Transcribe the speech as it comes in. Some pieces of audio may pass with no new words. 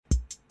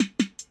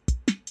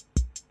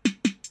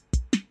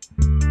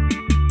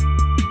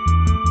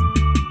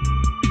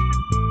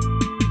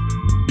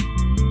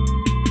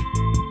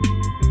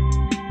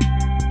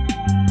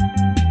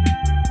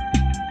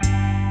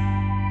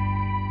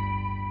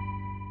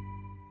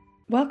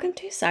Welcome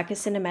to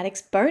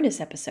Psychocinematic's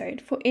bonus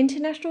episode for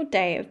International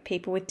Day of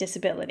People with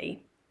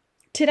Disability.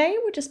 Today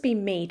will just be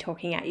me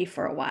talking at you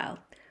for a while,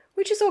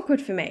 which is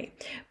awkward for me.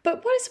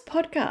 But what is a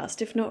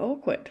podcast if not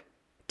awkward?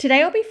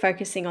 Today I'll be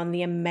focusing on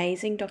the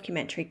amazing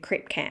documentary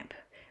Crip Camp,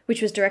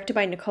 which was directed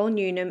by Nicole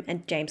Newnham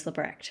and James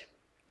Lebrecht.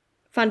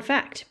 Fun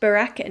fact,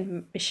 Barack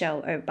and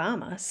Michelle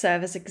Obama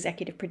serve as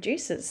executive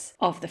producers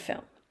of the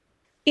film.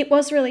 It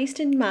was released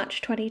in March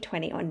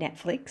 2020 on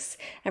Netflix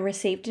and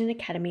received an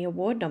Academy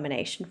Award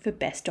nomination for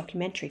Best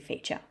Documentary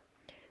Feature,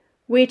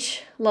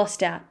 which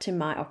lost out to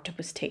My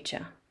Octopus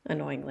Teacher,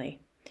 annoyingly.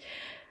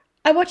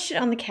 I watched it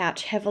on the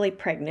couch heavily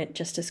pregnant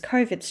just as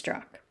COVID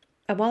struck,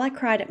 and while I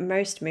cried at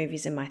most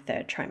movies in my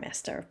third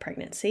trimester of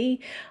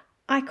pregnancy,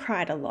 I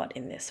cried a lot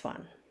in this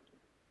one.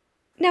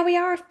 Now, we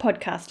are a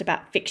podcast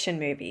about fiction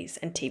movies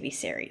and TV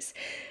series,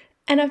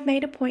 and I've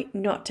made a point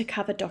not to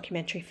cover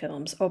documentary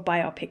films or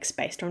biopics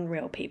based on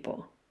real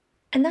people.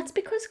 And that's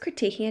because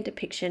critiquing a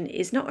depiction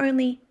is not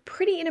only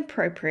pretty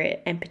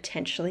inappropriate and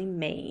potentially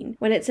mean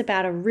when it's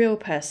about a real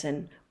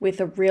person with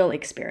a real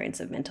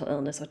experience of mental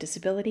illness or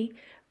disability,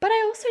 but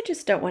I also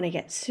just don't want to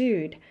get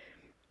sued.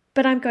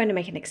 But I'm going to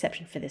make an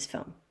exception for this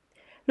film.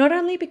 Not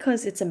only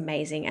because it's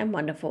amazing and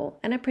wonderful,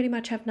 and I pretty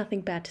much have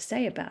nothing bad to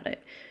say about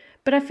it,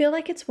 but I feel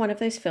like it's one of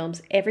those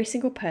films every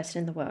single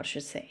person in the world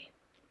should see.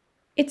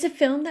 It's a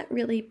film that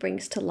really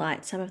brings to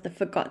light some of the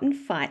forgotten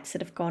fights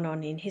that have gone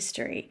on in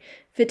history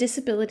for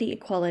disability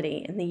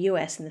equality in the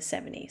US in the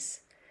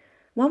 70s.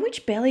 One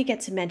which barely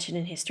gets a mention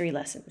in history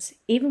lessons,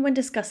 even when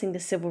discussing the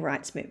civil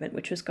rights movement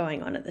which was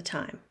going on at the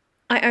time.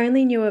 I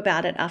only knew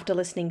about it after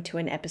listening to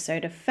an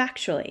episode of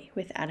Factually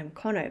with Adam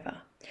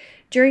Conover,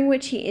 during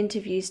which he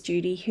interviews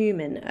Judy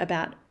Heumann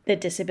about the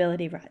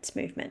disability rights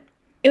movement.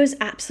 It was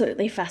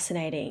absolutely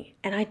fascinating,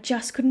 and I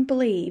just couldn't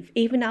believe,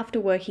 even after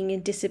working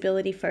in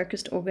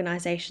disability-focused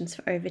organisations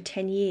for over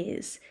 10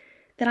 years,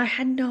 that I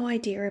had no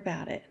idea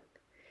about it.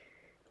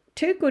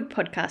 Two good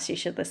podcasts you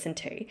should listen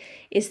to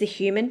is The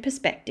Human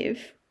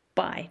Perspective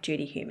by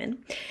Judy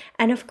Heumann,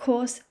 and of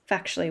course,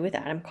 Factually with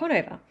Adam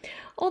Conover.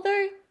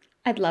 Although,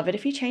 I'd love it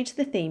if you changed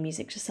the theme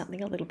music to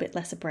something a little bit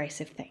less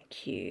abrasive,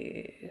 thank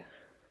you.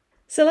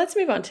 So let's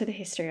move on to the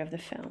history of the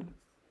film.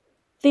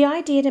 The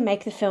idea to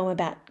make the film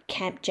about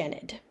Camp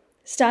Jened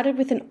started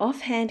with an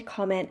offhand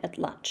comment at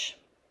lunch.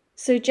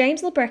 So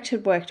James Lebrecht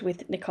had worked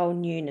with Nicole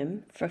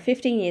Newnham for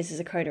 15 years as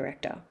a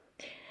co-director,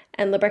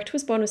 and Lebrecht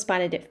was born with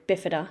spina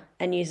bifida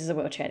and uses a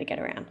wheelchair to get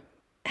around.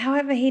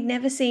 However, he'd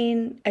never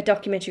seen a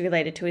documentary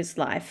related to his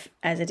life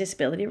as a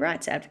disability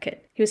rights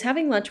advocate. He was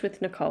having lunch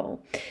with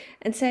Nicole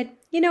and said,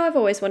 I've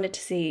always wanted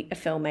to see a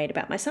film made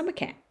about my summer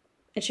camp.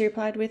 And she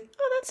replied with,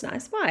 oh, that's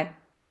nice, why?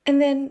 And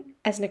then,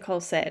 as Nicole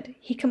said,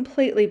 he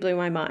completely blew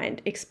my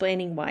mind,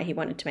 explaining why he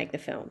wanted to make the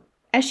film.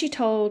 As she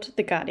told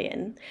The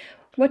Guardian,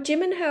 what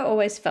Jim and her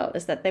always felt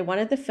is that they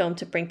wanted the film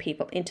to bring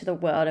people into the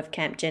world of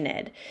Camp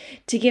Jened,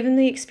 to give them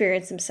the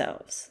experience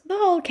themselves. The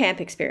whole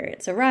camp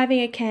experience, arriving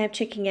at camp,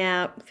 checking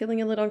out,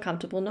 feeling a little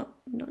uncomfortable, not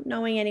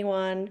knowing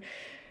anyone,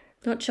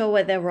 not sure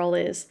what their role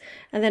is.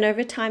 And then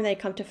over time they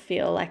come to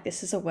feel like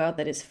this is a world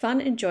that is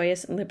fun and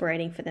joyous and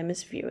liberating for them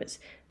as viewers,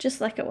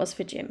 just like it was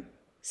for Jim.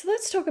 So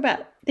let's talk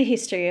about the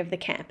history of the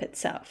camp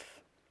itself.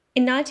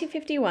 In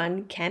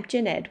 1951, Camp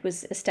Jened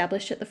was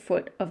established at the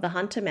foot of the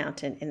Hunter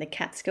Mountain in the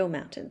Catskill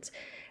Mountains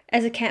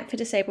as a camp for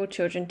disabled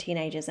children,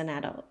 teenagers, and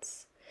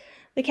adults.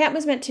 The camp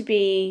was meant to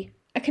be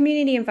a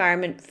community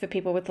environment for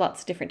people with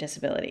lots of different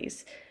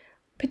disabilities,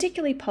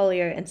 particularly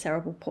polio and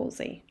cerebral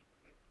palsy.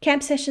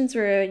 Camp sessions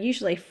were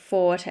usually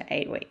 4 to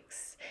 8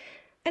 weeks.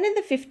 And in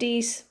the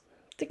 50s,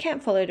 the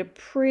camp followed a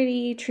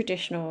pretty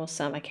traditional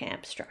summer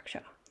camp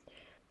structure.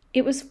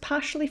 It was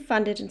partially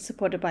funded and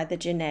supported by the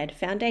Jened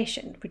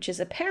Foundation, which is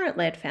a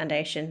parent-led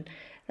foundation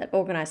that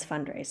organised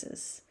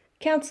fundraisers.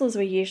 Counsellors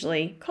were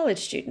usually college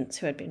students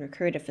who had been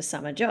recruited for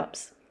summer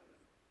jobs.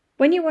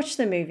 When you watch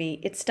the movie,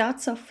 it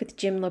starts off with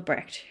Jim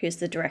Lebrecht, who's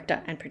the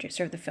director and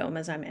producer of the film,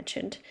 as I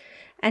mentioned,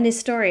 and his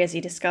story as he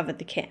discovered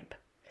the camp.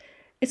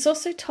 It's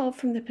also told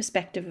from the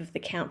perspective of the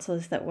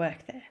counsellors that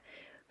work there,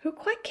 who are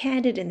quite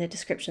candid in their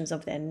descriptions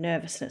of their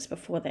nervousness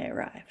before they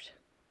arrived.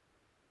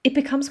 It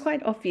becomes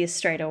quite obvious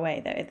straight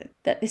away, though,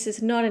 that this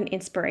is not an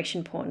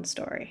inspiration porn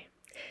story.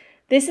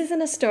 This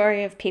isn't a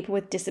story of people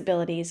with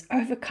disabilities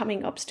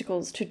overcoming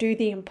obstacles to do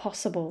the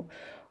impossible,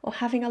 or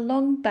having a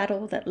long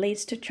battle that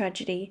leads to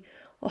tragedy,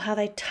 or how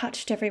they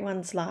touched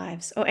everyone's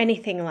lives, or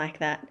anything like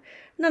that.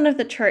 None of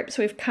the tropes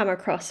we've come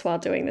across while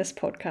doing this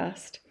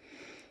podcast.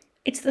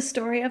 It's the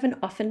story of an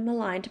often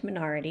maligned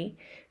minority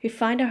who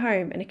find a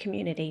home in a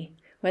community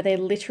where they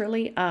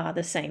literally are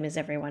the same as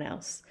everyone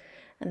else,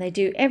 and they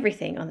do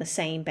everything on the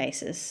same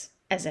basis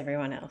as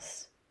everyone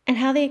else. And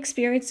how the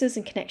experiences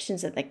and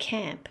connections at the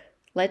camp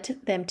led to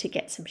them to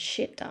get some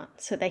shit done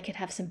so they could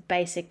have some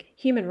basic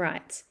human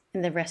rights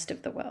in the rest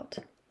of the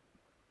world.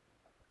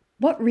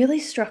 What really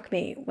struck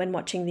me when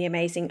watching the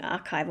amazing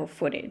archival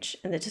footage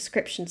and the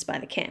descriptions by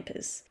the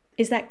campers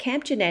is that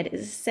Camp Jened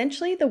is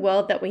essentially the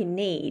world that we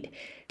need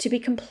to be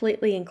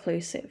completely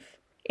inclusive.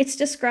 It's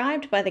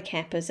described by the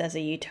campers as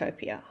a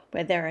utopia,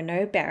 where there are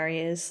no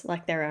barriers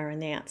like there are in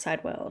the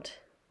outside world.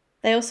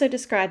 They also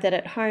describe that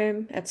at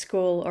home, at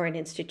school, or in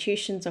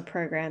institutions or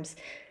programs,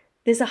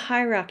 there's a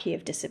hierarchy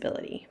of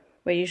disability,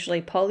 where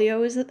usually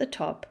polio is at the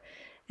top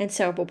and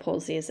cerebral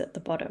palsy is at the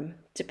bottom,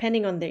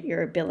 depending on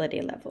your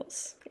ability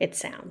levels, it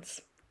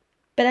sounds.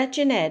 But at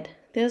Jened,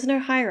 there was no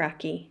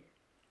hierarchy.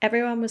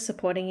 Everyone was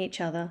supporting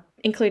each other,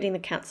 including the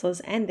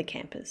counsellors and the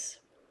campers.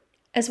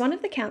 As one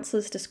of the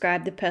counsellors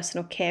described the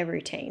personal care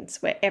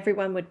routines, where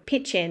everyone would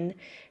pitch in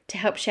to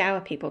help shower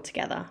people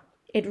together,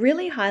 it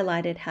really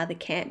highlighted how the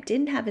camp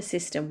didn't have a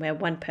system where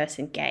one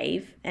person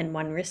gave and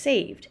one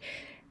received.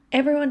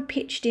 Everyone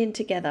pitched in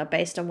together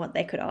based on what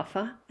they could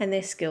offer and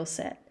their skill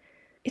set.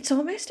 It's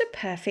almost a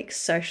perfect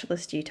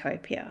socialist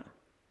utopia.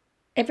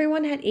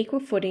 Everyone had equal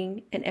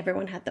footing and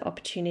everyone had the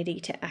opportunity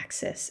to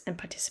access and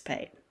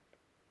participate.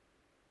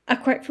 A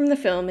quote from the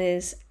film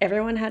is,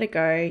 "Everyone had a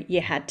go,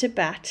 you had to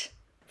bat."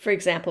 For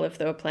example, if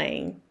they were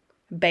playing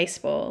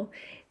baseball,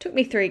 it took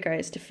me 3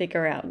 goes to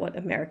figure out what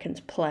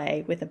Americans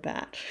play with a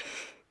bat.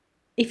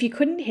 If you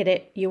couldn't hit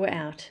it, you were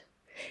out.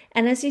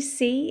 And as you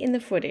see in the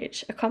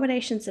footage,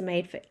 accommodations are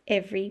made for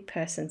every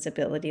person's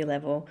ability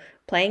level,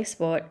 playing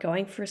sport,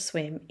 going for a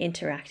swim,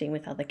 interacting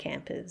with other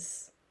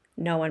campers.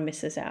 No one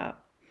misses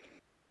out.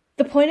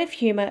 The point of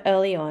humour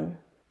early on,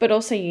 but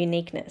also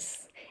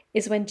uniqueness,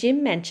 is when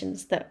Jim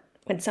mentions that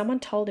when someone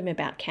told him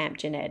about Camp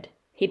Jened,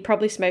 he'd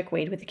probably smoke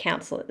weed with the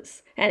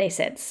counsellors, and he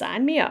said,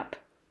 "Sign me up."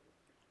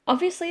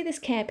 Obviously, this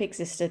camp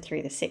existed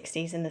through the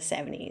 60s and the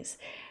 70s,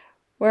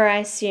 where I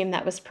assume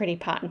that was pretty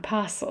part and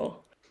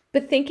parcel.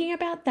 But thinking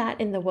about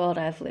that in the world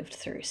I've lived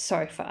through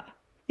so far,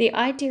 the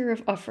idea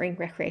of offering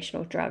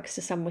recreational drugs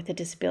to someone with a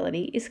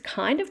disability is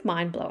kind of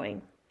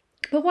mind-blowing.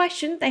 But why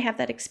shouldn't they have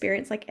that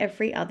experience like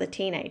every other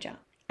teenager?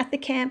 At the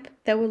camp,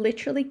 they were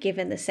literally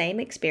given the same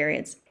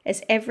experience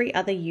as every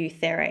other youth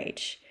their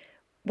age,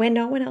 where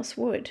no one else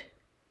would,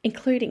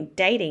 including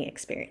dating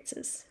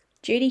experiences.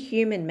 Judy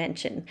Heumann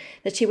mentioned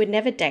that she would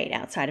never date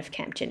outside of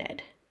Camp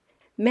Jened.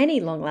 Many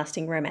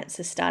long-lasting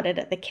romances started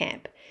at the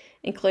camp,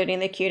 including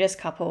the cutest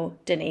couple,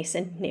 Denise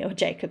and Neil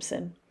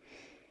Jacobson.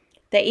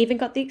 They even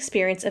got the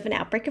experience of an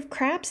outbreak of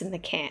crabs in the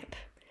camp,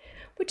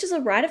 which is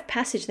a rite of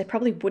passage they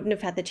probably wouldn't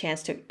have had the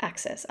chance to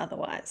access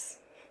otherwise.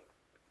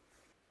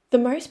 The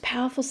most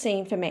powerful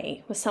scene for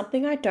me was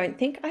something I don't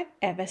think I've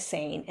ever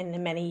seen in the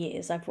many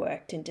years I've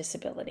worked in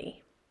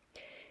disability.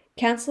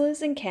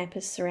 Counsellors and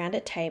campers surround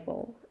a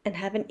table and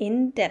have an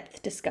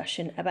in-depth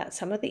discussion about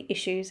some of the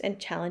issues and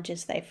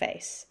challenges they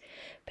face,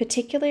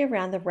 particularly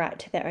around the right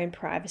to their own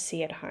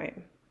privacy at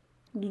home.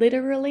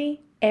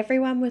 Literally,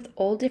 everyone with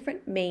all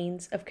different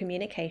means of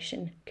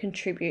communication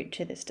contribute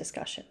to this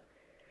discussion.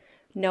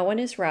 No one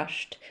is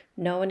rushed,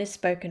 no one is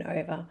spoken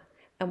over,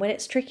 and when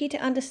it's tricky to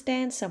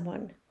understand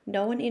someone,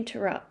 no one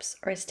interrupts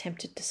or is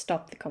tempted to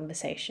stop the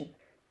conversation.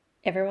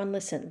 Everyone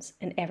listens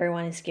and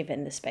everyone is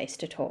given the space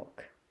to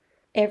talk.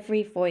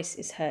 Every voice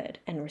is heard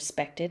and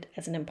respected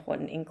as an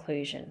important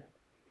inclusion.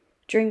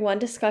 During one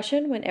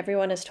discussion, when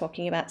everyone is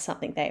talking about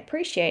something they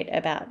appreciate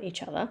about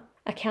each other,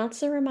 a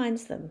counsellor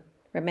reminds them,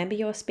 "Remember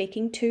you're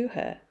speaking to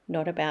her,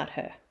 not about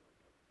her."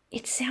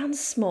 It sounds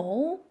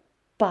small,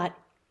 but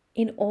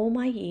in all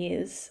my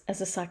years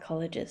as a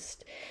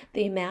psychologist,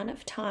 the amount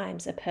of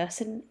times a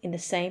person in the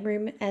same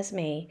room as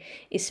me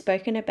is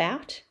spoken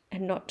about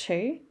and not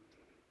to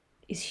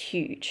is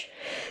huge.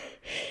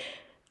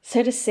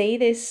 So to see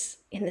this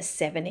in the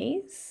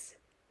 70s,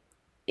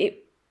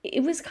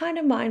 it was kind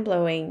of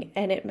mind-blowing,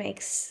 and it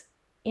makes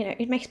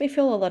me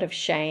feel a lot of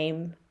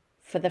shame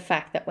for the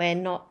fact that we're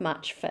not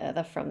much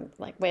further from,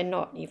 we're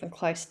not even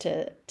close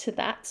to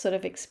that sort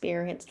of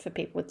experience for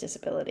people with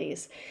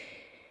disabilities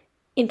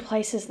in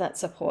places that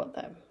support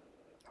them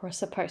or are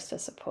supposed to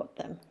support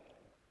them.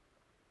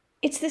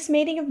 It's this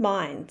meeting of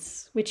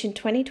minds, which in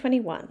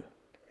 2021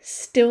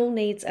 still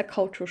needs a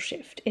cultural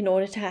shift in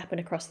order to happen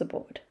across the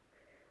board.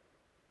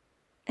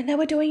 And they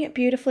were doing it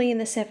beautifully in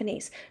the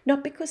 70s,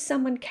 not because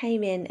someone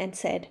came in and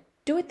said,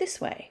 "Do it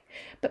this way,"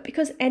 but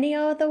because any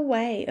other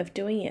way of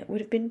doing it would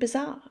have been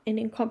bizarre and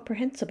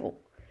incomprehensible.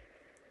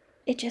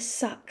 It just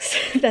sucks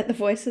that the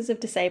voices of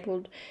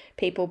disabled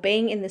people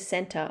being in the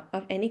centre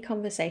of any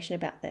conversation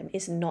about them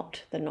is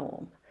not the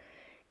norm.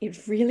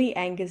 It really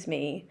angers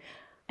me,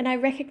 and I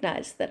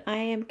recognise that I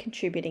am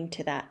contributing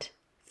to that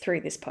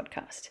through this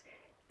podcast,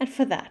 and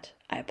for that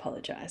I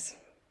apologise.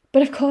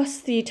 But of course,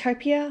 the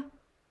utopia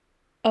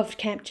of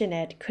Camp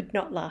Jened could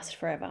not last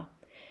forever,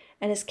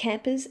 and as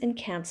campers and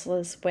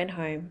counsellors went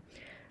home,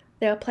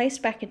 they were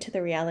placed back into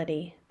the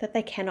reality that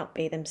they cannot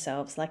be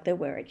themselves like they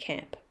were at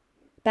camp.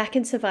 Back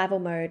in survival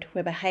mode,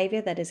 where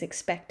behaviour that is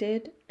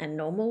expected and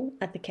normal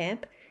at the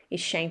camp is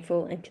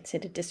shameful and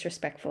considered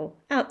disrespectful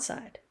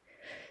outside.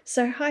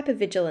 So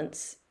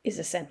hypervigilance is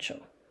essential.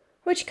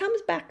 Which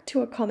comes back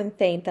to a common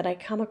theme that I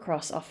come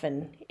across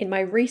often in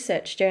my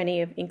research journey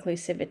of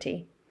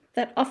inclusivity,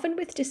 that often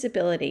with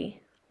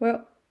disability,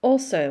 we're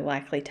also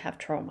likely to have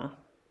trauma.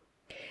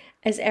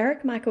 As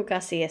Eric Michael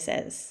Garcia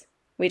says,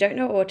 "We don't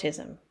know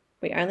autism,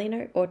 we only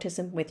know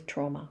autism with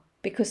trauma."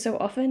 because so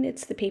often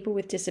it's the people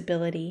with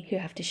disability who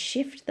have to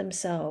shift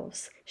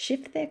themselves,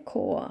 shift their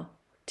core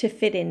to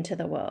fit into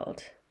the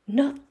world,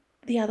 not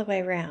the other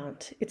way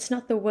around. It's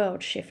not the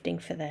world shifting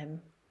for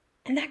them.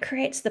 And that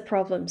creates the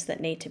problems that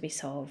need to be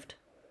solved.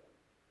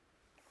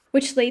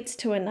 Which leads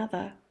to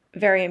another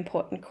very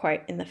important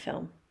quote in the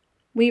film.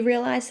 We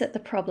realize that the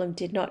problem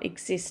did not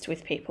exist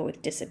with people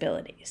with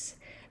disabilities.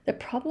 The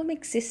problem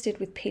existed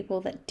with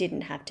people that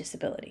didn't have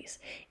disabilities.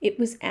 It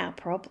was our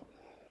problem.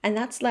 And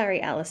that's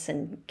Larry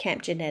Allison,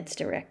 Camp Jened's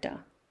director.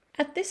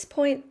 At this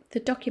point, the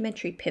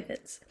documentary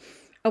pivots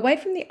away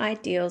from the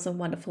ideals and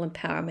wonderful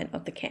empowerment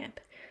of the camp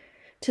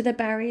to the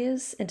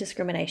barriers and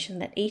discrimination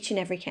that each and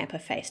every camper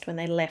faced when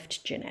they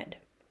left Jened.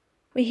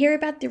 We hear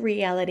about the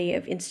reality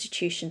of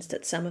institutions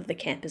that some of the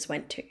campers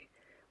went to,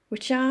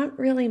 which aren't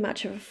really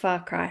much of a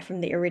far cry from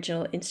the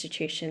original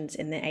institutions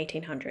in the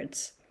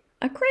 1800s.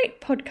 A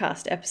great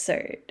podcast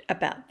episode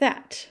about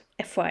that,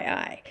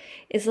 FYI,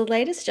 is the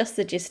latest Just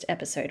the Gist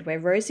episode where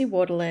Rosie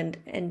Waterland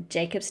and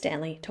Jacob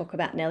Stanley talk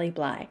about Nellie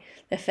Bly,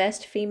 the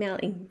first female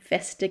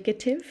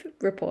investigative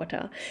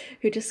reporter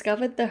who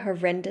discovered the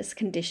horrendous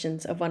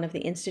conditions of one of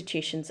the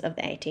institutions of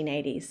the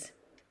 1880s.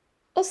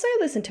 Also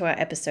listen to our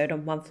episode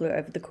on One Flew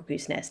Over the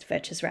Cuckoo's Nest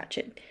versus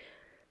Ratched,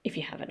 if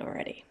you haven't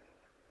already.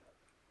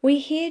 We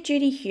hear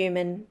Judy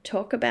Heumann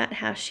talk about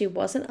how she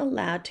wasn't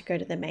allowed to go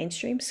to the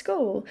mainstream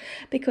school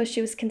because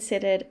she was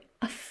considered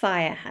a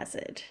fire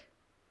hazard.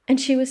 And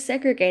she was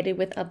segregated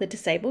with other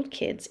disabled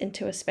kids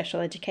into a special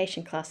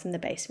education class in the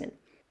basement,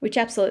 which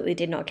absolutely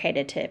did not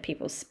cater to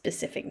people's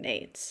specific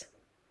needs.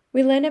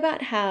 We learn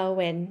about how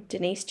when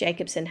Denise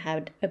Jacobson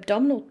had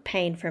abdominal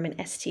pain from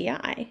an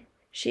STI,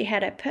 she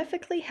had a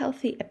perfectly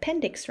healthy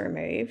appendix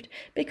removed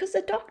because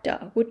the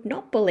doctor would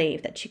not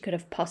believe that she could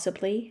have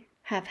possibly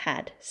have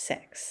had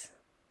sex.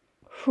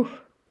 Whew.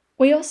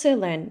 We also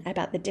learn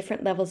about the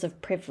different levels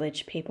of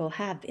privilege people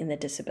have in the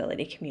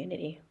disability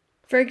community.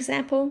 For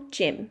example,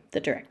 Jim,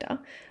 the director,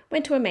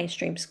 went to a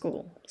mainstream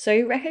school, so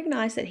he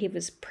recognised that he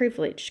was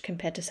privileged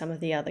compared to some of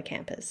the other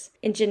campers.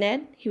 In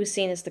Jened, he was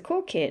seen as the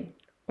cool kid,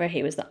 where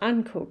he was the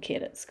uncool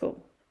kid at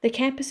school. The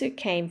campers who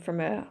came from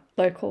a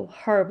local,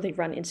 horribly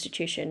run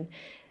institution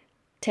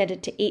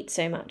tended to eat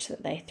so much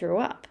that they threw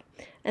up,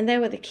 and they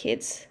were the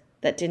kids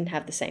that didn't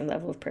have the same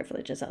level of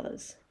privilege as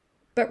others.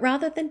 But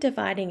rather than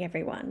dividing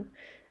everyone,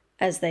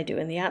 as they do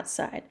in the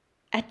outside,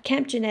 at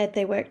Camp Jened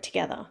they worked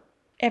together.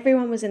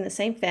 Everyone was in the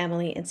same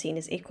family and seen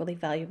as equally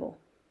valuable.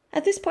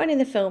 At this point in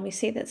the film, we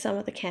see that some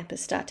of the campers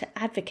start to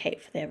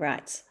advocate for their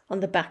rights on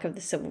the back of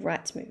the civil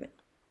rights movement.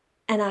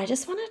 And I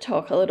just want to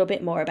talk a little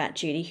bit more about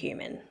Judy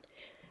Heumann,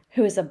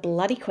 who is a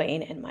bloody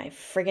queen and my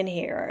friggin'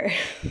 hero.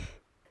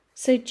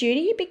 So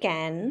Judy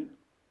began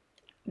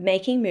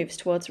making moves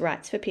towards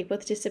rights for people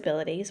with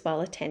disabilities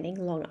while attending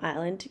Long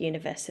Island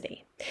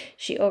University.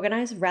 She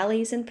organised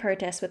rallies and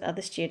protests with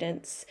other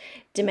students,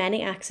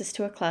 demanding access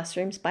to her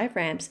classrooms by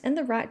ramps and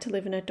the right to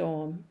live in a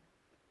dorm.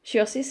 She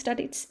also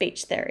studied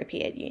speech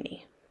therapy at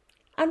uni.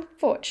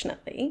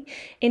 Unfortunately,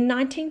 in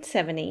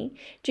 1970,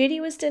 Judy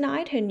was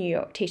denied her New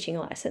York teaching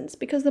license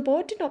because the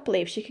board did not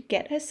believe she could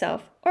get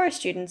herself or her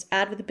students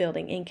out of the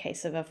building in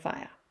case of a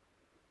fire.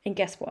 And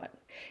guess what?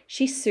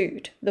 She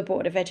sued the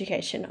Board of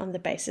Education on the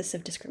basis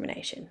of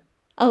discrimination.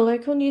 A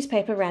local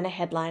newspaper ran a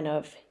headline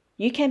of,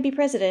 "You can be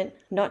president,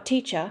 not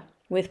teacher,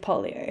 with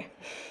polio,"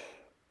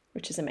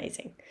 which is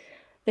amazing.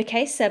 The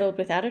case settled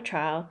without a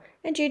trial,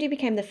 and Judy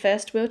became the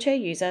first wheelchair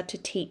user to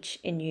teach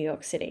in New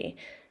York City.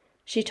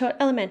 She taught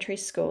elementary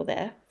school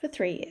there for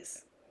 3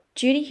 years.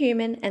 Judy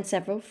Heumann and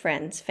several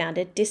friends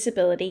founded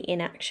Disability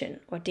in Action,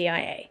 or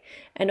DIA,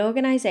 an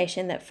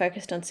organisation that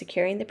focused on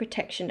securing the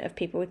protection of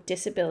people with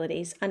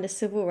disabilities under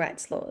civil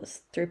rights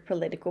laws through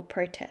political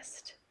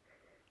protest.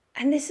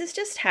 And this is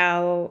just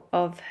how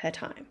of her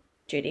time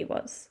Judy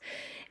was.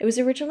 It was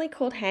originally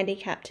called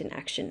Handicapped in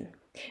Action,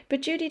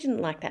 but Judy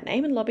didn't like that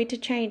name and lobbied to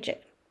change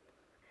it.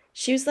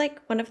 She was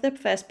like one of the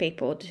first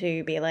people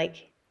to be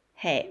like,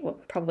 hey,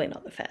 well, probably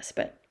not the first,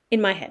 but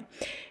in my head,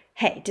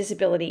 hey,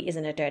 disability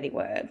isn't a dirty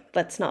word.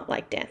 Let's not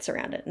dance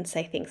around it and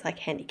say things like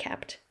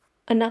handicapped.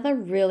 Another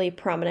really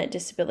prominent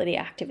disability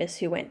activist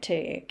who went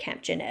to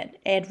Camp Jened,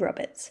 Ed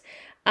Roberts,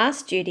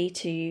 asked Judy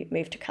to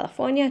move to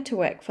California to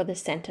work for the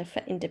Center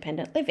for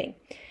Independent Living,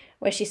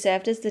 where she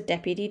served as the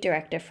deputy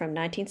director from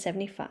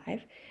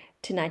 1975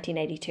 to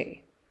 1982.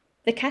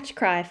 The catch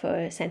cry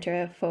for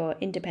Center for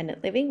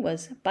Independent Living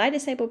was by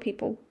disabled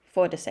people,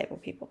 for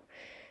disabled people.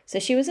 So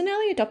she was an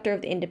early adopter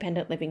of the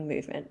independent living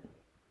movement.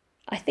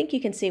 I think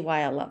you can see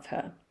why I love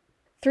her.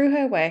 Through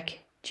her work,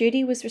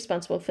 Judy was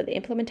responsible for the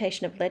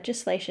implementation of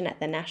legislation at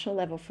the national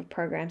level for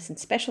programs in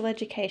special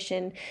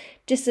education,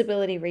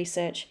 disability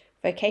research,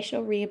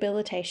 vocational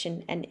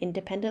rehabilitation, and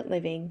independent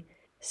living,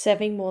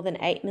 serving more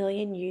than 8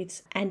 million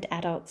youths and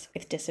adults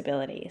with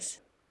disabilities.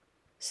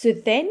 So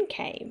then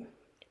came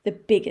the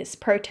biggest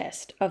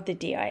protest of the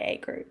DIA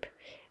group,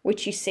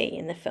 which you see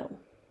in the film.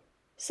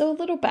 So a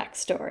little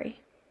backstory.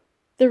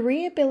 The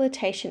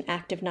Rehabilitation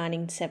Act of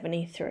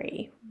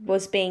 1973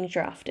 was being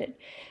drafted,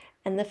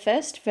 and the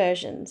first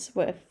versions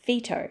were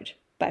vetoed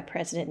by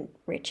President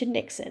Richard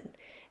Nixon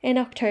in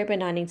October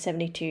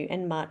 1972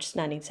 and March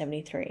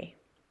 1973.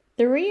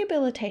 The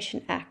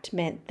Rehabilitation Act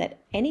meant that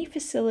any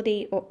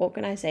facility or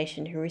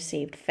organisation who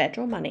received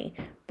federal money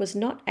was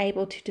not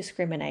able to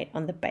discriminate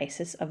on the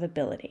basis of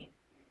ability.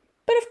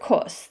 But of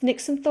course,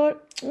 Nixon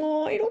thought,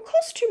 it'll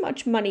cost too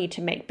much money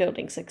to make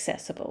buildings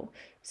accessible.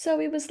 So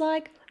he was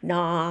like,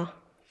 nah.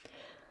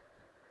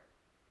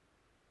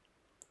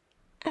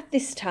 At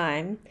this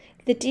time,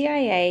 the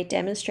DIA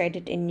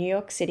demonstrated in New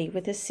York City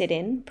with a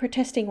sit-in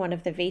protesting one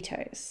of the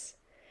vetoes.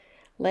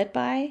 Led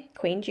by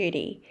Queen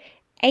Judy,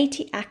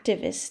 80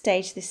 activists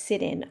staged this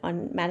sit-in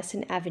on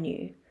Madison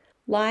Avenue,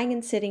 lying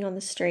and sitting on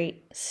the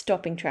street,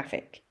 stopping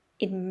traffic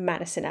in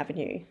Madison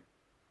Avenue.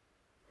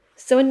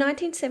 So in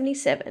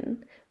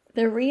 1977,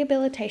 the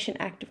Rehabilitation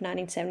Act of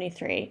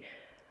 1973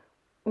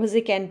 was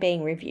again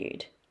being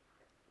reviewed,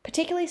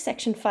 particularly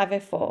Section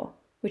 504,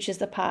 which is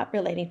the part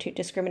relating to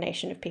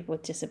discrimination of people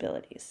with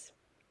disabilities.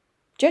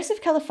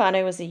 Joseph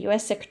Califano was the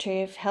US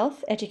Secretary of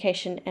Health,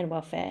 Education and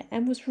Welfare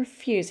and was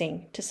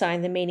refusing to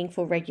sign the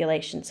meaningful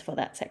regulations for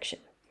that section.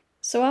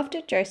 So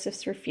after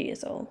Joseph's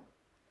refusal,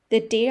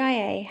 the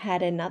DIA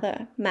had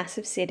another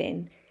massive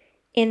sit-in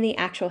the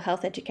actual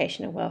Health,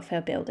 Education and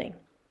Welfare building.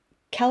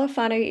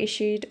 Califano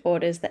issued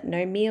orders that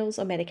no meals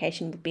or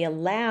medication would be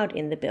allowed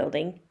in the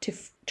building to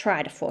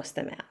try to force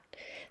them out.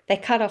 They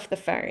cut off the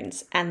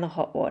phones and the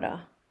hot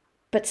water,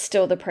 but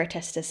still the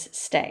protesters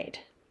stayed.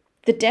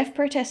 The deaf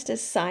protesters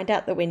signed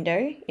out the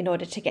window in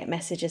order to get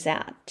messages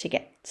out, to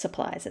get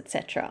supplies,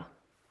 etc.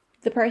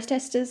 The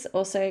protesters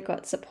also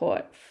got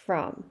support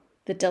from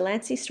the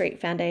Delancey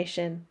Street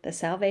Foundation, the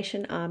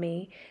Salvation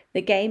Army,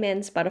 the Gay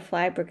Men's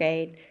Butterfly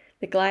Brigade,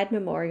 the Glide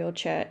Memorial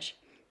Church,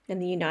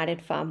 and the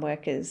United Farm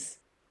Workers,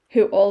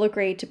 who all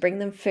agreed to bring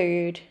them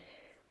food,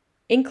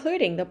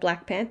 including the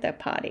Black Panther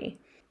Party.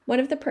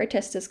 One of the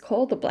protesters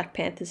called the Black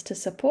Panthers to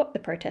support the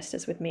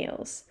protesters with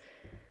meals,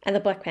 and the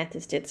Black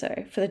Panthers did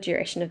so for the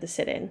duration of the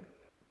sit-in.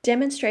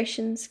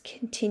 Demonstrations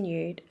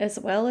continued, as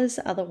well as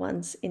other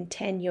ones in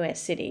 10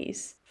 US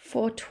cities,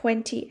 for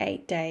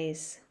 28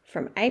 days,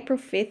 from April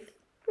 5th,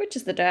 which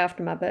is the day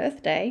after my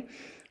birthday,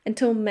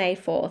 until May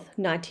 4th,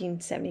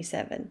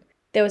 1977.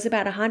 There was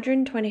about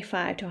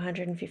 125 to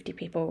 150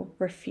 people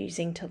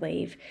refusing to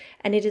leave,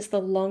 and it is the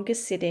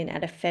longest sit-in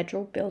at a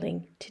federal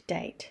building to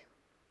date.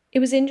 It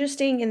was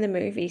interesting in the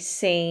movie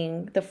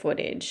seeing the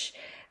footage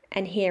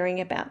and hearing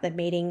about the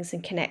meetings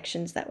and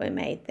connections that were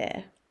made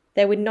there.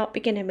 They would not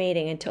begin a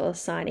meeting until a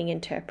signing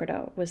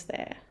interpreter was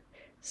there.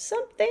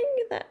 Something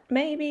that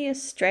maybe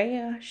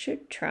Australia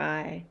should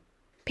try.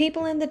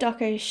 People in the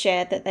doco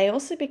shared that they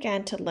also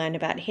began to learn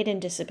about hidden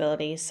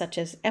disabilities such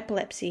as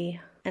epilepsy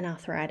and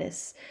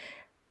arthritis,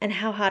 and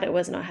how hard it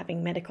was not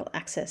having medical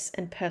access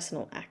and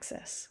personal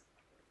access.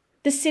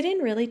 The sit-in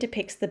really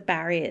depicts the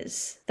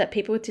barriers that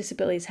people with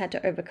disabilities had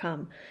to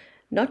overcome,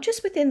 not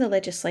just within the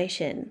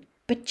legislation,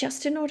 but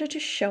just in order to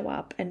show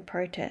up and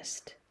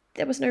protest.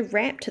 There was no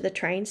ramp to the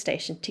train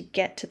station to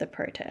get to the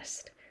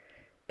protest,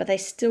 but they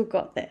still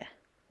got there.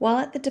 While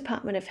at the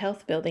Department of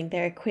Health building,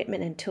 their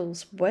equipment and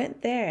tools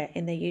weren't there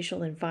in their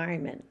usual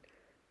environment.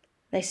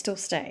 They still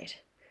stayed.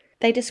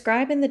 They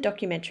describe in the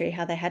documentary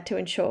how they had to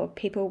ensure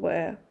people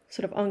were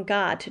sort of on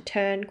guard to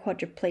turn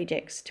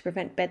quadriplegics to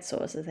prevent bed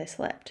sores as they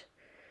slept.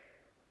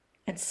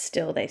 And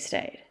still they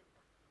stayed.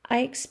 I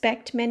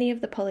expect many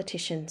of the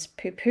politicians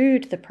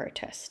poo-pooed the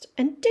protest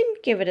and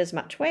didn't give it as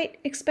much weight,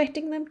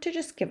 expecting them to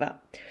just give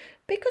up.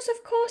 Because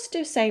of course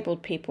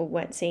disabled people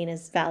weren't seen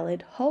as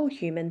valid whole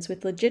humans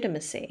with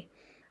legitimacy,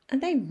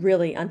 and they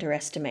really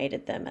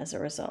underestimated them as a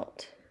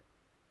result.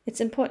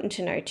 It's important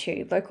to know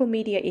too, local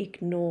media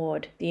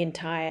ignored the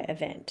entire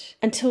event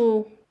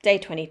until day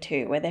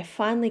 22, where they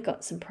finally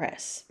got some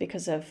press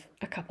because of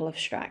a couple of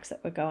strikes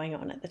that were going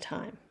on at the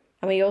time.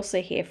 And we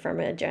also hear from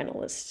a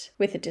journalist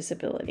with a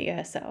disability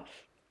herself.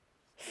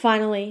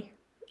 Finally,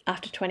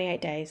 after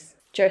 28 days,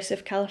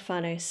 Joseph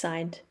Califano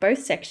signed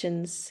both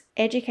sections,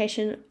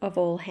 Education of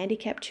All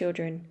Handicapped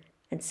Children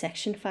and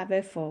Section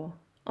 504,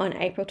 on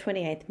April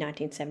 28,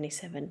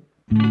 1977.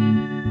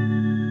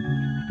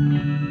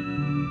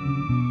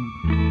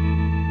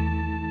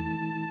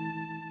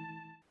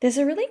 There's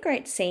a really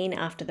great scene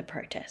after the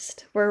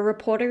protest where a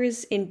reporter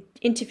is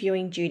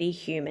interviewing Judy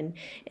Heumann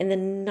in the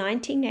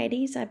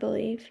 1980s, I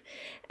believe,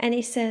 and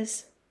he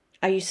says,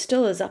 "Are you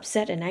still as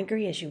upset and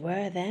angry as you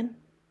were then?"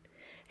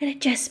 And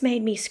it just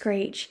made me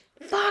screech,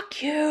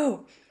 "Fuck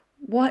you!"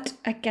 What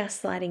a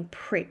gaslighting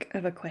prick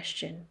of a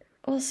question.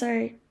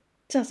 Also,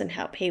 doesn't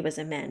help he was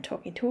a man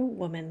talking to a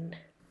woman.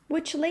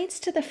 Which leads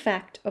to the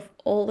fact of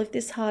all of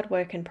this hard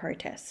work and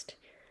protest.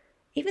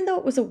 Even though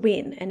it was a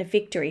win and a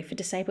victory for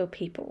disabled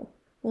people,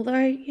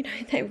 although,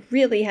 they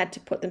really had to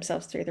put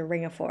themselves through the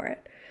ringer for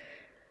it.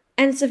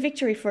 And it's a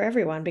victory for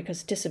everyone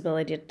because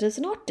disability does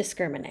not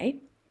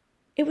discriminate.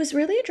 It was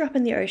really a drop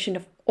in the ocean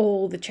of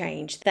all the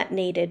change that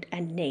needed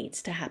and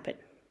needs to happen.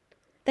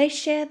 They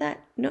share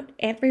that not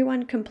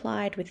everyone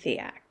complied with the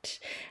Act,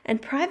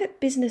 and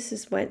private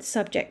businesses weren't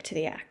subject to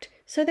the Act,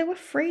 so they were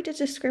free to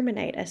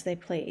discriminate as they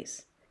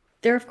please.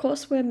 There, of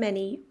course, were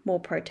many more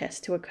protests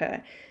to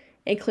occur,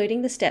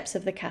 including the steps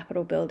of the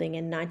Capitol building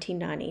in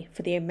 1990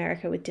 for the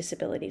America with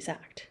Disabilities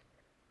Act.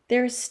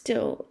 There is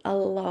still a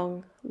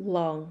long,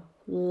 long,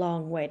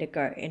 long way to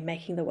go in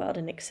making the world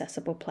an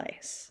accessible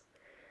place.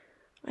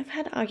 I've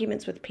had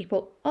arguments with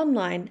people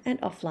online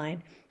and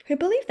offline who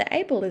believe that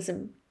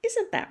ableism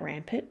isn't that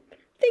rampant.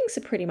 Things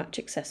are pretty much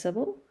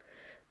accessible.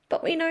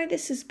 But we know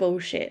this is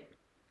bullshit.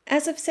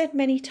 As I've said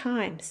many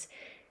times,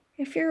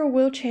 if you're a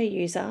wheelchair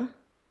user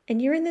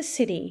and you're in the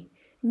city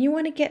and you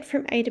want to get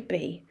from A to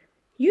B,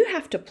 you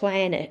have to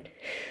plan it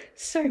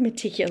so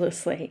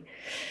meticulously.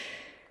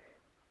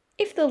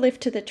 If the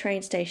lift to the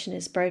train station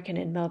is broken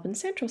in Melbourne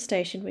Central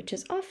Station, which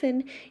is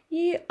often,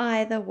 you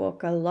either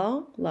walk a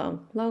long,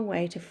 long, long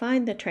way to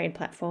find the train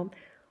platform,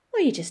 or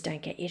you just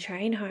don't get your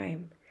train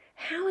home.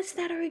 How is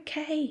that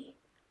okay?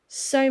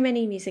 So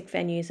many music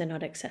venues are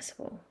not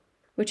accessible,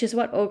 which is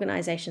what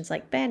organisations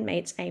like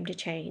Bandmates aim to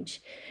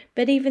change.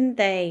 But even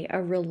they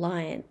are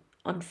reliant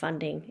on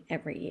funding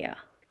every year.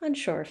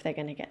 Unsure if they're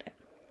going to get it.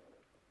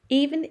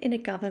 Even in a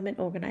government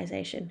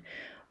organisation,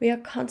 we are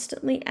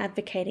constantly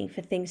advocating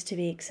for things to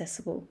be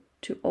accessible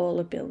to all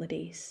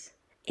abilities.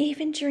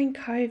 Even during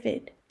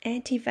COVID,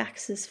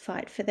 anti-vaxxers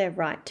fight for their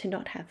right to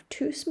not have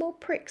two small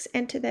pricks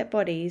enter their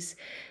bodies,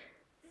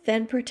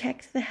 then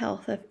protect the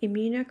health of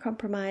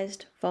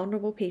immunocompromised,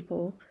 vulnerable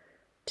people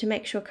to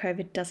make sure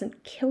COVID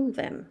doesn't kill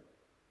them.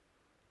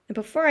 And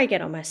before I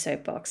get on my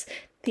soapbox,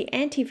 the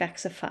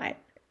anti-vaxxer fight,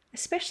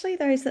 especially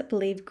those that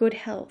believe good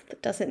health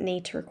doesn't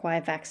need to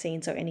require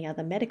vaccines or any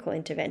other medical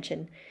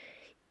intervention,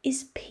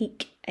 is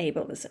peak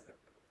ableism.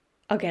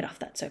 I'll get off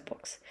that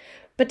soapbox.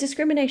 But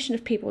discrimination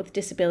of people with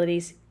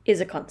disabilities is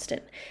a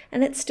constant,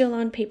 and it's still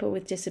on people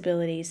with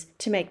disabilities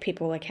to make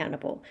people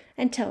accountable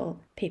and tell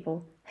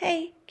people,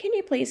 hey, can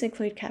you please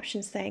include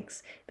captions,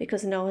 thanks,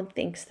 because no one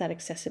thinks that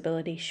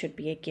accessibility should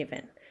be a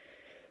given.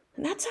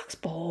 And that sucks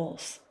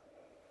balls.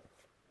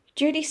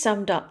 Judy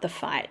summed up the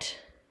fight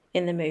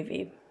in the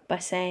movie by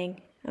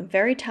saying, I'm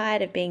very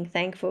tired of being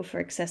thankful for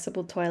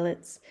accessible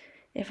toilets.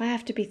 If I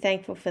have to be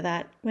thankful for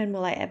that, when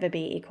will I ever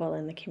be equal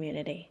in the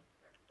community?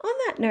 On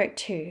that note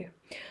too,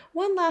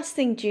 one last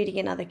thing Judy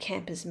and other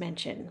campers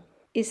mention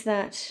is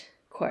that,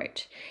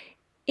 quote,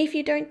 if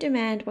you don't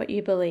demand what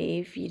you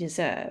believe you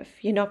deserve,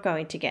 you're not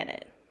going to get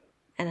it.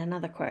 And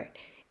another quote,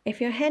 if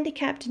you're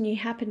handicapped and you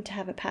happen to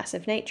have a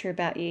passive nature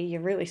about you,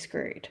 you're really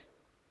screwed.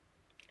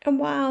 And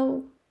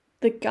while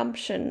the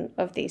gumption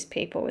of these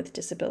people with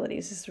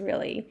disabilities is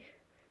really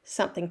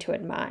something to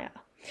admire,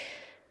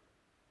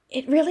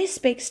 it really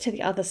speaks to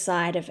the other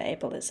side of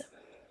ableism,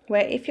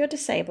 where if you're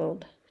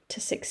disabled, to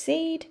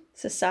succeed,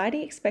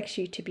 society expects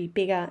you to be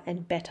bigger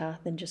and better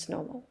than just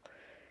normal.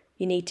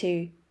 You need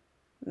to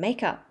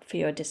make up for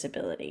your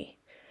disability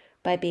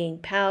by being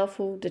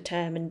powerful,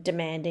 determined,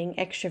 demanding,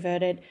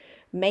 extroverted,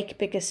 make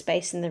bigger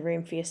space in the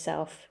room for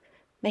yourself,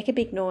 make a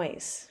big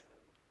noise.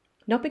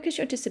 Not because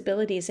your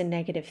disability is a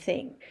negative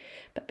thing,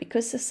 but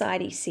because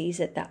society sees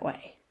it that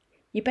way.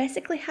 You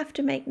basically have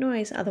to make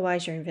noise,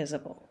 otherwise you're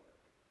invisible.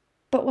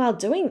 But while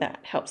doing that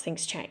helps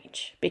things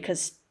change,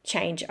 because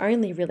change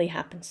only really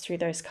happens through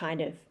those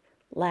kind of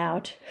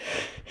loud,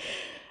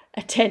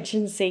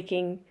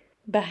 attention-seeking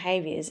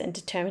behaviors and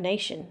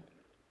determination.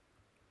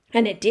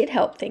 And it did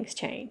help things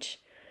change.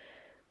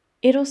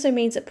 It also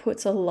means it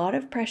puts a lot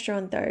of pressure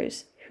on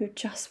those who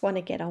just want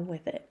to get on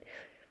with it.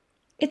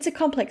 It's a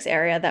complex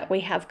area that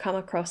we have come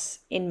across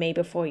in Me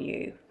Before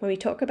You, when we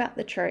talk about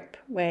the trope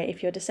where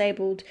if you're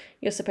disabled,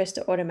 you're supposed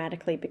to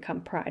automatically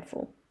become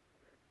prideful.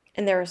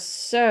 And there are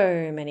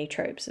so many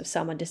tropes of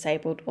someone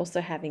disabled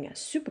also having a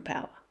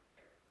superpower.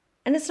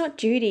 And it's not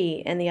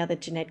Judy and the other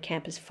Jeanette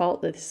campers'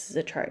 fault that this is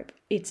a trope.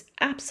 It's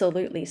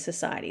absolutely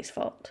society's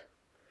fault.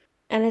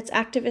 And it's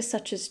activists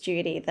such as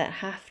Judy that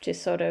have to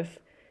sort of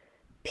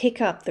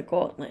pick up the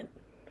gauntlet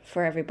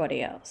for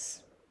everybody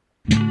else.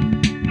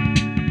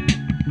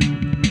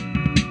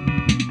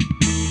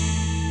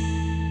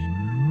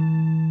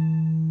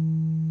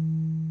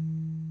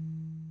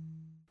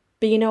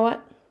 But you know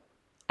what?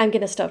 I'm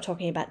going to stop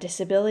talking about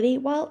disability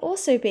while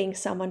also being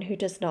someone who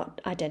does not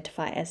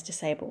identify as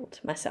disabled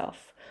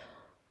myself.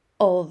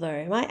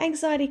 Although my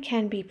anxiety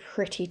can be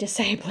pretty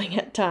disabling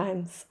at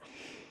times.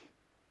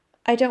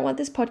 I don't want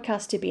this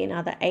podcast to be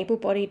another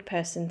able-bodied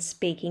person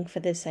speaking for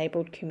the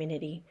disabled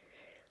community.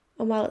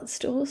 And while it's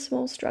still a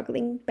small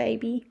struggling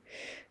baby,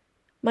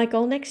 my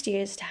goal next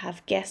year is to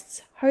have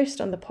guests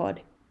host on the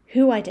pod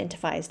who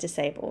identify as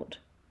disabled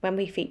when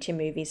we feature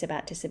movies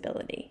about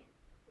disability.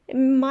 It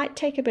might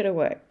take a bit of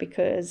work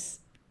because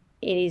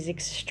it is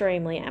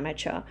extremely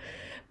amateur,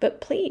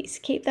 but please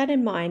keep that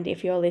in mind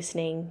if you're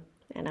listening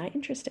and are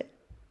interested.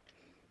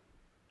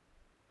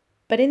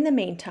 But in the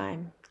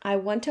meantime, I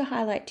want to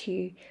highlight to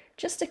you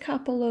just a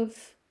couple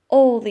of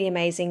all the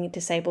amazing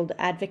disabled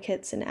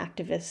advocates and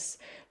activists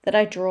that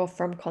I draw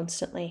from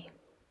constantly.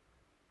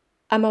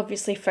 I'm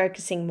obviously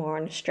focusing more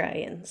on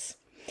Australians,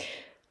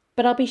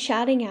 but I'll be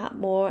shouting out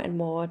more and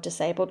more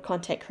disabled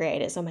content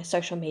creators on my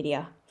social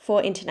media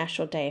for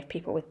International Day of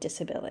People with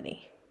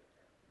Disability.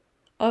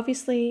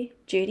 Obviously,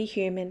 Judy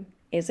Heumann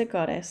is a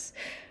goddess,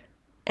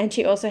 and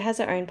she also has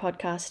her own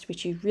podcast,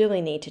 which you really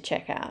need to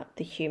check out,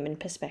 The Human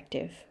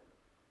Perspective.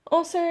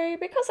 Also,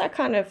 because I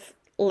kind of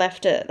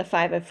left it at the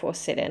 504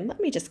 sit-in,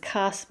 let me just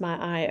cast my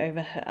eye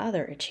over her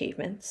other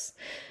achievements.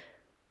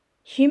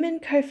 Heumann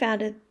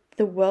co-founded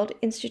the World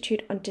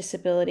Institute on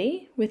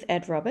Disability with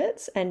Ed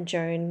Roberts and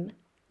Joan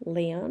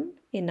Leon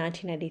in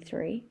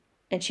 1983,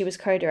 and she was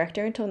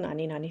co-director until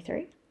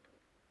 1993.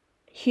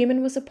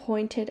 Heumann was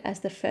appointed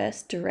as the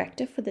first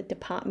director for the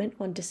Department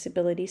on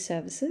Disability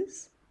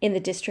Services in the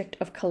District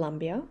of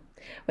Columbia,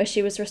 where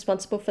she was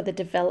responsible for the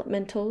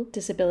Developmental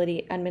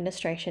Disability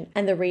Administration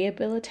and the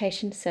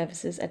Rehabilitation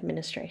Services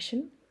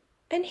Administration.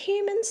 And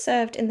Heumann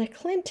served in the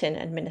Clinton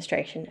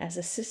administration as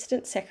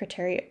Assistant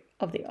Secretary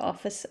of the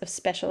Office of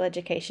Special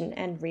Education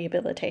and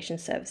Rehabilitation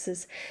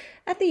Services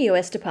at the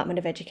U.S. Department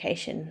of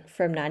Education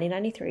from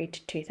 1993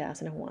 to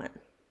 2001.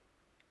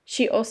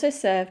 She also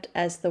served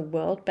as the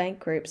World Bank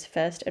Group's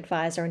first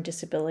advisor on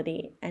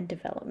disability and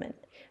development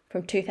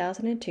from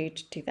 2002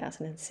 to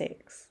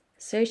 2006.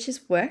 So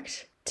she's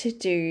worked to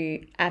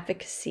do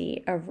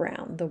advocacy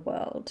around the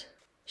world.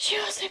 She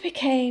also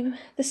became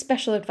the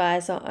Special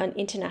Advisor on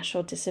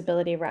International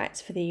Disability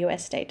Rights for the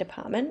US State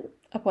Department,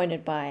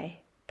 appointed by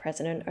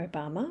President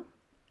Obama.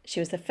 She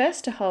was the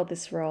first to hold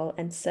this role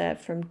and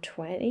served from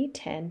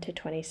 2010 to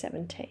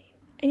 2017.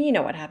 And you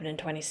know what happened in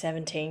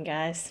 2017,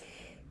 guys.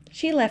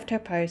 She left her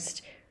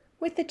post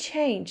with the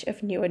change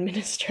of new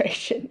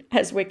administration,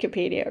 as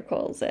Wikipedia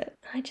calls it.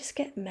 I just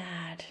get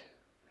mad.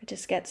 I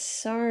just get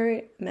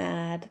so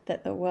mad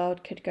that the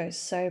world could go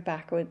so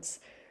backwards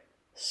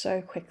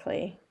so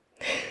quickly.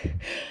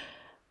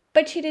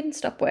 But she didn't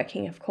stop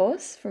working, of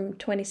course. From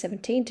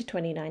 2017 to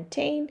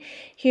 2019,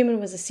 Heumann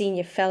was a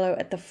senior fellow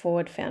at the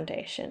Ford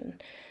Foundation,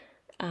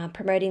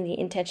 promoting the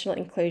intentional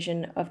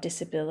inclusion of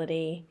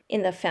disability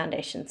in the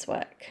foundation's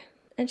work.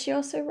 And she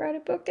also wrote a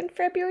book in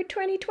February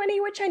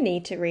 2020, which I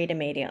need to read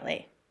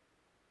immediately.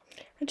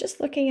 I'm just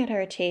looking at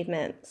her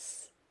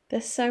achievements.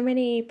 There's so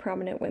many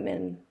prominent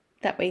women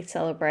that we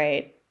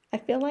celebrate. I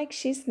feel like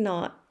she's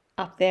not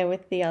up there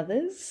with the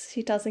others.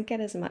 She doesn't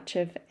get as much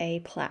of a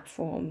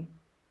platform,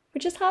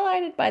 which is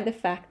highlighted by the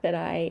fact that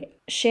I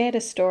shared a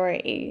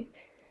story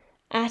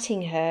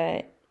atting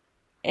her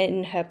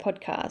in her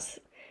podcast,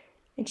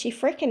 and she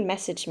freaking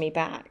messaged me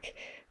back.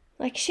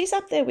 Like, she's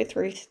up there with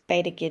Ruth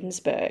Bader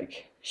Ginsburg.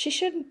 She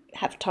shouldn't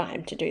have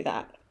time to do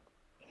that.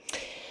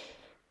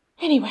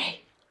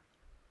 Anyway,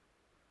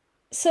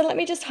 so let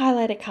me just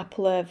highlight a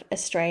couple of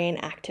Australian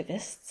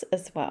activists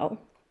as well.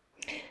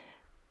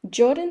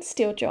 Jordan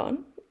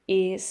Steele-John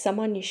is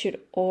someone you should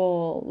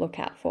all look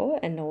out for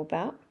and know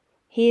about.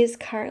 He is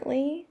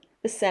currently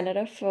the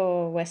Senator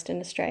for Western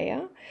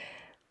Australia,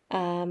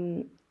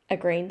 a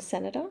Green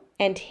Senator,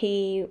 and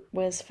he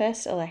was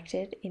first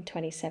elected in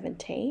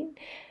 2017,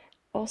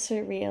 also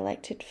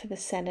re-elected for the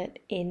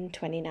Senate in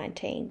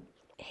 2019.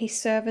 He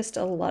serviced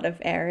a lot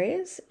of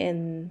areas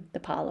in the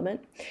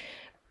Parliament,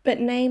 but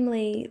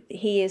namely,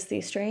 he is the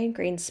Australian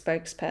Greens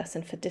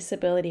spokesperson for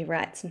disability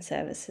rights and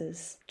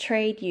services,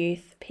 trade,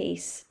 youth,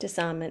 peace,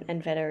 disarmament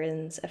and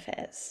veterans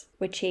affairs,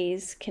 which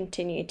he's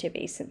continued to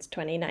be since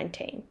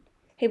 2019.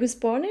 He was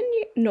born in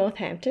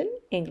Northampton,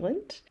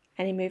 England,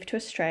 and he moved to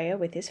Australia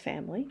with his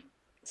family,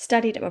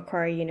 studied at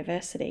Macquarie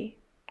University,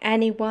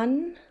 and he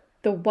won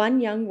the One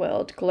Young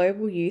World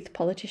Global Youth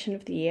Politician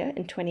of the Year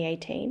in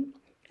 2018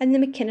 and the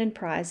McKinnon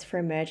Prize for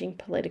Emerging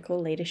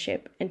Political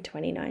Leadership in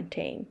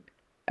 2019.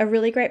 A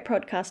really great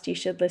podcast you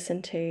should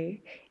listen to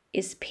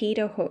is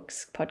Peter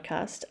Hook's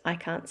podcast, I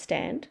Can't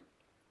Stand.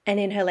 And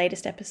in her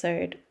latest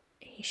episode,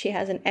 she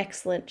has an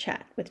excellent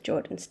chat with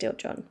Jordan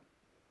Steele-John.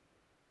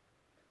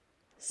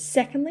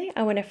 Secondly,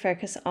 I want to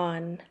focus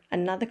on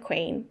another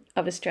queen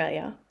of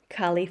Australia,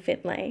 Carly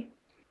Findlay.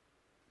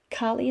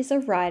 Carly is a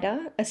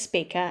writer, a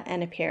speaker,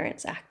 and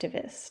appearance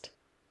activist.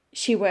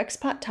 She works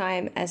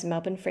part-time as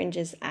Melbourne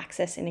Fringe's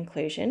Access and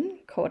Inclusion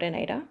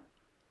Coordinator,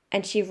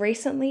 and she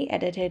recently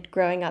edited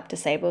Growing Up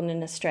Disabled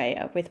in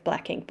Australia with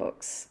Black Ink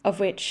Books, of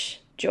which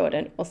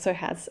Jordan also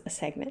has a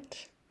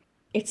segment.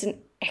 It's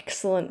an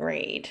excellent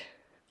read.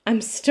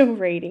 I'm still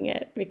reading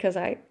it because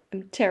I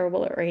am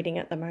terrible at reading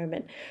at the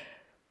moment,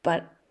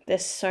 but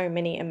there's so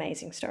many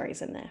amazing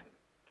stories in there.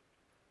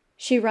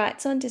 She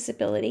writes on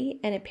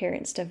disability and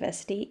appearance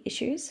diversity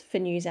issues for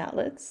news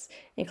outlets,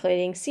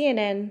 including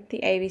CNN, the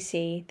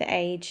ABC, The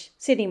Age,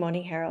 Sydney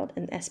Morning Herald,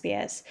 and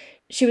SBS.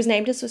 She was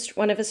named as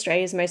one of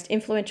Australia's most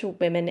influential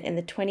women in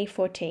the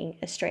 2014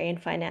 Australian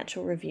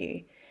Financial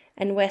Review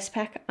and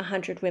Westpac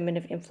 100 Women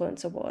of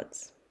Influence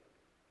Awards.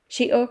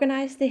 She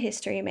organised the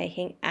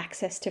history-making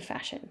Access to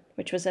Fashion,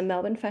 which was a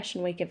Melbourne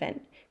Fashion Week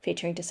event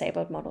featuring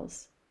disabled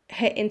models.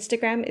 Her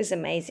Instagram is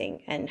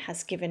amazing and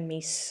has given me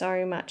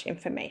so much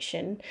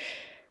information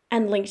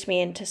and linked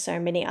me into so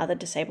many other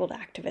disabled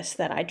activists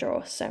that I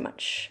draw so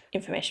much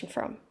information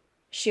from.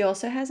 She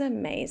also has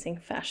amazing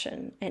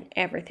fashion and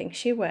everything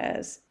she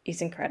wears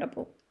is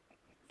incredible.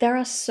 There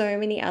are so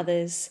many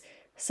others,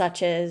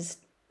 such as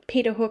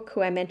Peter Hook,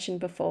 who I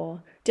mentioned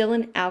before,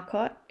 Dylan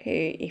Alcott, who,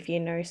 if you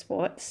know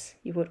sports,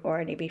 you would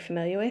already be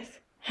familiar with,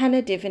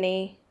 Hannah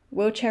Divany,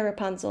 Wheelchair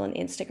Rapunzel on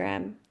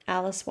Instagram,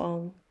 Alice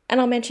Wong, and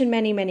I'll mention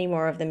many, many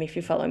more of them if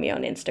you follow me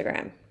on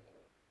Instagram.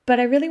 But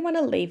I really want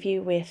to leave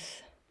you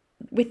with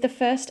the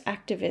first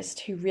activist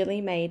who really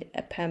made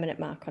a permanent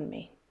mark on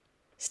me,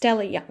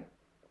 Stella Young.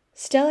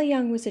 Stella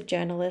Young was a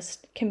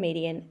journalist,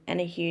 comedian, and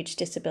a huge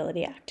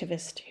disability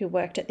activist who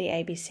worked at the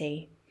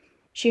ABC.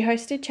 She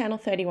hosted Channel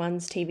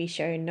 31's TV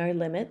show No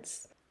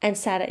Limits and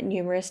sat at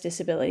numerous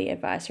disability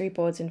advisory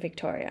boards in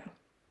Victoria.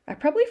 I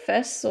probably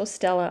first saw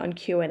Stella on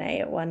Q&A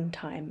at one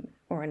time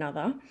or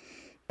another,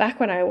 back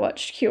when I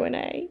watched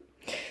Q&A.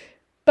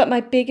 But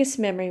my biggest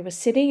memory was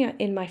sitting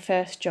in my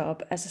first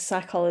job as a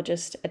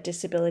psychologist at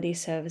Disability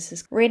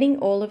Services, reading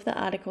all of the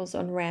articles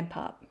on Ramp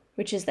Up,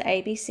 which is the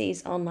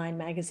ABC's online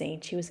magazine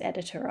she was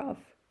editor of.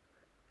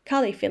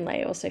 Carly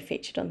Finlay also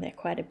featured on there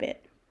quite a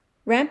bit.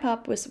 Ramp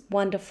Up was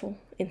wonderful,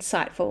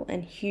 insightful,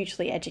 and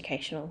hugely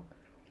educational,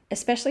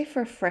 especially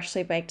for a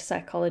freshly baked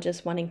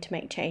psychologist wanting to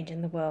make change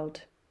in the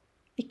world.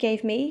 It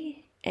gave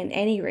me, and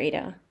any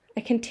reader,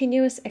 a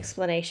continuous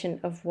explanation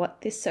of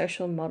what this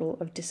social model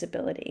of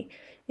disability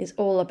is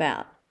all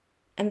about,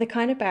 and the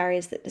kind of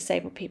barriers that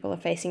disabled people are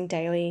facing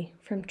daily,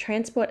 from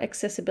transport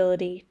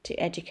accessibility to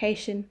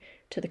education,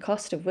 to the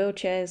cost of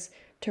wheelchairs,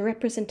 to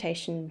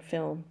representation in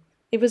film.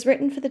 It was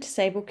written for the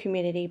disabled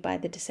community by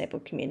the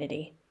disabled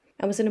community,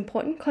 and was an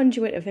important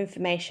conduit of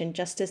information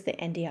just as the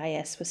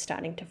NDIS was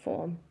starting to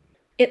form.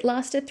 It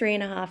lasted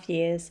 3.5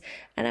 years,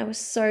 and I was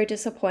so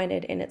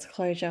disappointed in its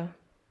closure.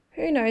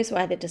 Who knows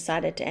why they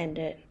decided to end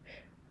it?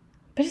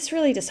 But it's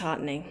really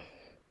disheartening.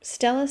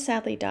 Stella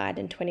sadly died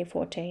in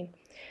 2014,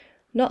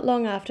 not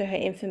long after her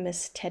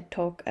infamous TED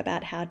Talk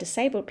about how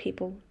disabled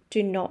people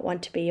do not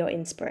want to be your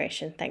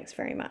inspiration, thanks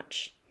very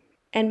much,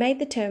 and made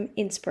the term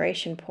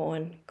inspiration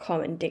porn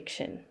common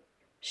diction.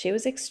 She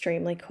was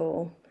extremely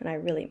cool, and I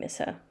really miss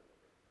her.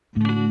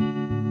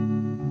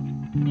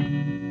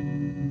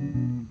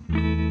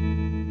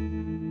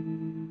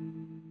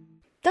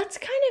 That's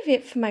kind of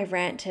it for my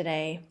rant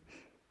today.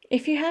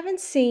 If you haven't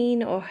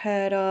seen or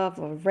heard of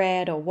or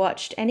read or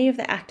watched any of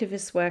the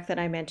activist work that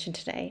I mentioned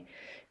today,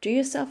 do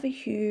yourself a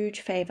huge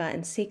favour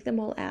and seek them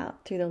all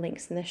out through the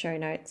links in the show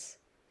notes.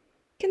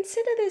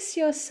 Consider this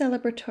your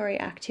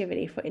celebratory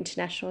activity for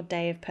International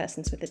Day of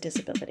Persons with a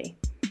Disability.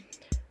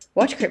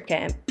 Watch Crip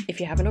Camp if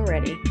you haven't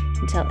already,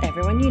 and tell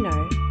everyone you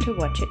know to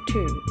watch it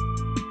too.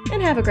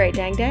 And have a great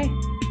dang day.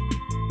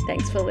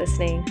 Thanks for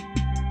listening.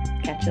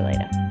 Catch you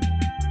later.